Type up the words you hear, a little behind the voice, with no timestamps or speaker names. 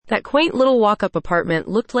That quaint little walk-up apartment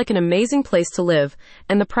looked like an amazing place to live,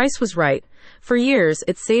 and the price was right. For years,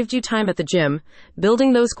 it saved you time at the gym,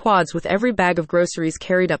 building those quads with every bag of groceries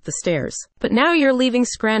carried up the stairs. But now you're leaving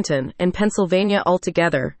Scranton and Pennsylvania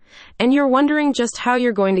altogether, and you're wondering just how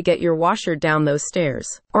you're going to get your washer down those stairs.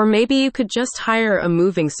 Or maybe you could just hire a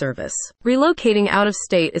moving service. Relocating out of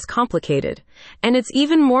state is complicated, and it's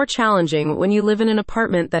even more challenging when you live in an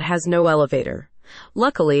apartment that has no elevator.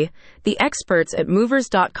 Luckily, the experts at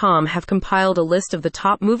Movers.com have compiled a list of the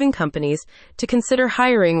top moving companies to consider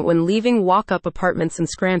hiring when leaving walk-up apartments in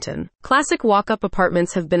Scranton. Classic walk-up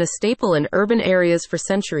apartments have been a staple in urban areas for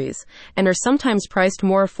centuries and are sometimes priced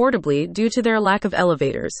more affordably due to their lack of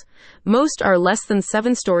elevators. Most are less than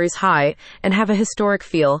 7 stories high and have a historic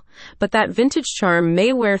feel, but that vintage charm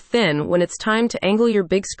may wear thin when it's time to angle your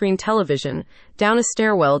big screen television down a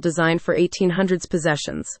stairwell designed for 1800s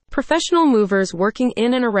possessions. Professional movers working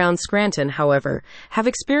in and around Scranton, however, have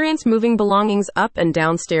experienced moving belongings up and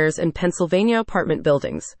downstairs in Pennsylvania apartment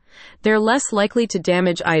buildings. They're less likely to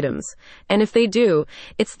damage items, and if they do,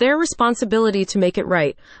 it's their responsibility to make it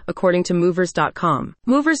right, according to Movers.com.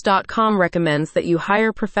 Movers.com recommends that you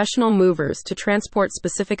hire professional movers to transport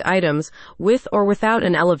specific items with or without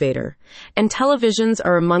an elevator, and televisions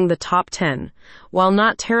are among the top 10. While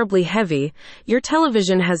not terribly heavy, your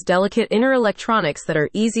television has delicate inner electronics that are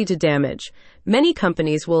easy to damage. Many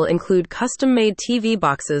companies will include custom-made TV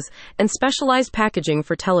boxes and specialized packaging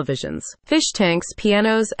for televisions. Fish tanks,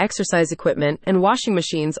 pianos, exercise equipment, and washing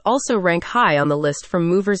machines also rank high on the list from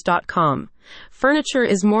Movers.com. Furniture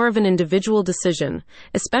is more of an individual decision,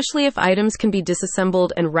 especially if items can be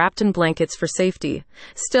disassembled and wrapped in blankets for safety.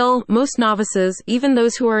 Still, most novices, even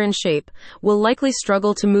those who are in shape, will likely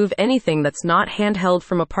struggle to move anything that's not handheld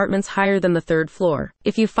from apartments higher than the 3rd floor.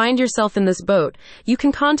 If you find yourself in this boat, you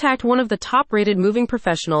can contact one of the top-rated moving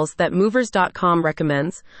professionals that Movers.com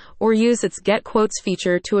recommends, or use its Get Quotes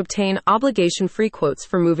feature to obtain obligation-free quotes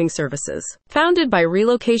for moving services. Founded by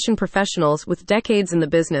relocation professionals with decades in the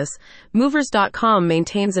business, Movers.com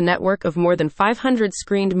maintains a network of more than 500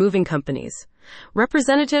 screened moving companies.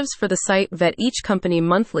 Representatives for the site vet each company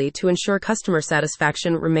monthly to ensure customer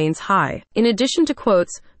satisfaction remains high. In addition to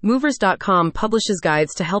quotes, Movers.com publishes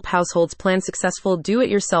guides to help households plan successful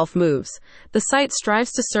do-it-yourself moves. The site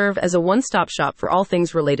strives to serve as a one-stop shop for all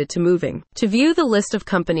things related to moving. To view the list of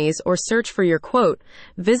companies or search for your quote,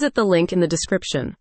 visit the link in the description.